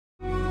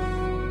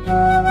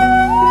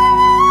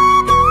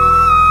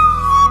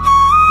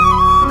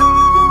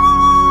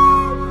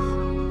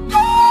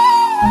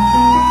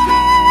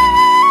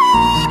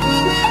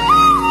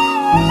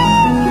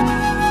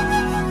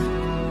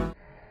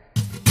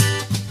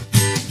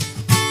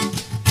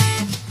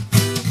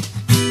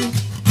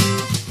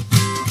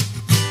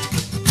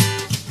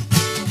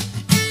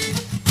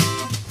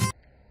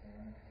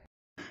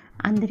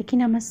అందరికీ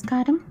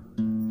నమస్కారం.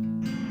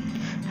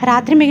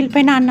 రాత్రి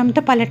మిగిలిపోయిన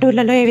అన్నంతో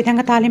పల్లెటూర్లలో ఏ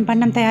విధంగా తాలింపు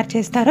అన్నం తయారు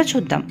చేస్తారో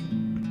చూద్దాం.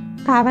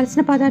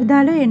 కావలసిన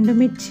పదార్థాలు: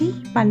 ఎండుమిర్చి,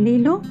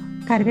 పల్లీలు,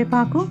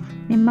 కరివేపాకు,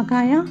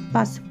 నిమ్మకాయ,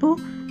 పసుపు,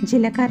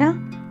 జీలకర్ర,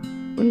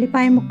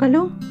 ఉల్లిపాయ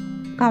ముక్కలు,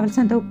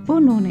 కావలసినంత ఉప్పు,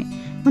 నూనె.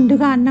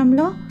 ముందుగా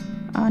అన్నంలో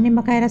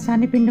నిమ్మకాయ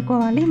రసాన్ని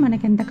పిండుకోవాలి.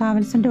 మనకి ఎంత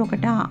కావాల్సి ఉంటే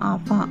ఒకటి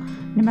హాఫ్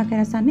నిమ్మకాయ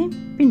రసాన్ని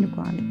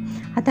పిండుకోవాలి.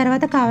 ఆ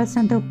తర్వాత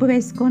కావలసినంత ఉప్పు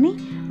వేసుకొని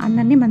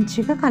అన్నాన్ని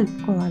మంచిగా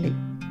కలుపుకోవాలి.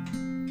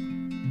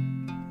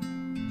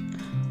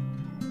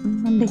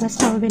 ముందుగా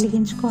స్టవ్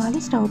వెలిగించుకోవాలి.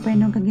 స్టవ్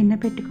పైన ఒక గిన్నె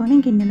పెట్టుకొని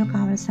గిన్నెలో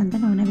కావాల్సినంత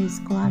నూనె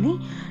వేసుకోవాలి.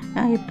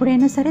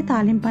 ఎప్పుడైనా సరే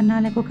తాలింపు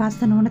అన్నాలకు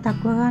కాస్త నూనె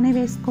తక్కువగానే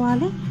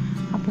వేసుకోవాలి.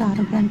 అప్పుడు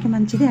ఆరోగ్యానికి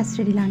మంచిది,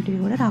 అసిడిటీ లాంటివి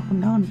కూడా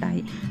రాకుండా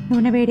ఉంటాయి.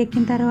 నూనె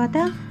వేడెక్కిన తర్వాత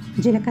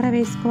జీలకర్ర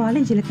వేసుకోవాలి.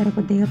 జీలకర్ర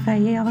కొద్దిగా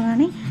ఫ్రై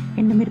అవ్వగానే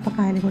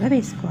ఎండుమిరపకాయలు కూడా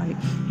వేసుకోవాలి.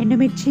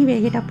 ఎండుమిర్చి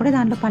వేగేటప్పుడే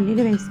దాంట్లో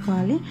పల్లీలు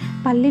వేసుకోవాలి.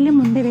 పల్లీలు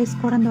ముందే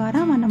వేసుకోవడం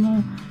ద్వారా మనము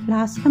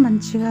లాస్ట్లో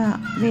మంచిగా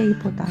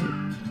వేగిపోతాయి.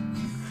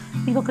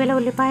 మీకు ఒకవేళ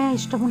ఉల్లిపాయ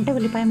ఇష్టం ఉంటే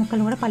ఉల్లిపాయ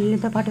ముక్కలు కూడా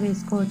పల్లీలతో పాటు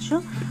వేసుకోవచ్చు.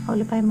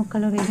 ఉల్లిపాయ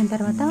ముక్కలు వేగిన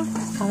తర్వాత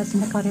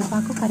కావాల్సిన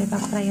కరివేపాకు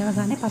ఫ్రై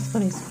అవ్వగానే పసుపు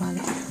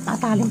వేసుకోవాలి. ఆ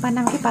తాలింపు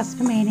అన్నంకి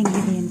పసుపు మెయిన్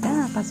ఇంగ్రీడియంట్.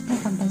 ఆ పసుపు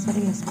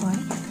కంపల్సరీ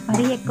వేసుకోవాలి.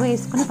 మరీ ఎక్కువ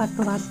వేసుకుని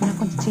పసుపు వాసన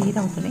కొంచెం చేదు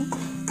అవుతుంది.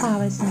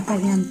 కావాల్సిన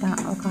తగినంత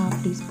ఒక హాఫ్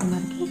టీ స్పూన్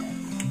వరకు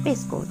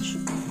వేసుకోవచ్చు.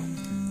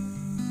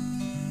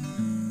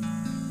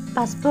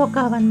 పసుపు ఒక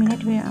 1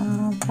 minute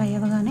ఫ్రై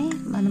అవ్వగానే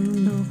మనం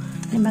ముందు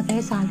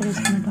నిమ్మకాయ సాల్ట్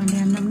వేసుకున్నటువంటి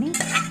అన్నంని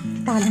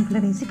తాలింపులో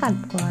వేసి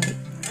కలుపుకోవాలి.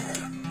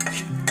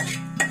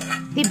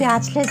 ఇది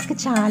బ్యాచిలర్స్కి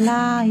చాలా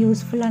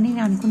యూస్ఫుల్ అని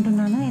నేను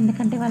అనుకుంటున్నాను.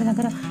 ఎందుకంటే వాళ్ళ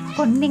దగ్గర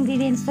కొన్ని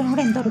ఇంగ్రీడియంట్స్తో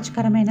కూడా ఎంతో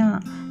రుచికరమైన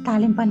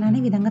తాలింపు అన్నాన్ని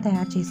ఈ విధంగా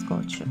తయారు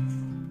చేసుకోవచ్చు.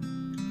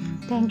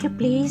 Thank you.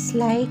 Please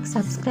like,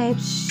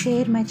 subscribe,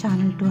 share my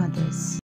channel to others.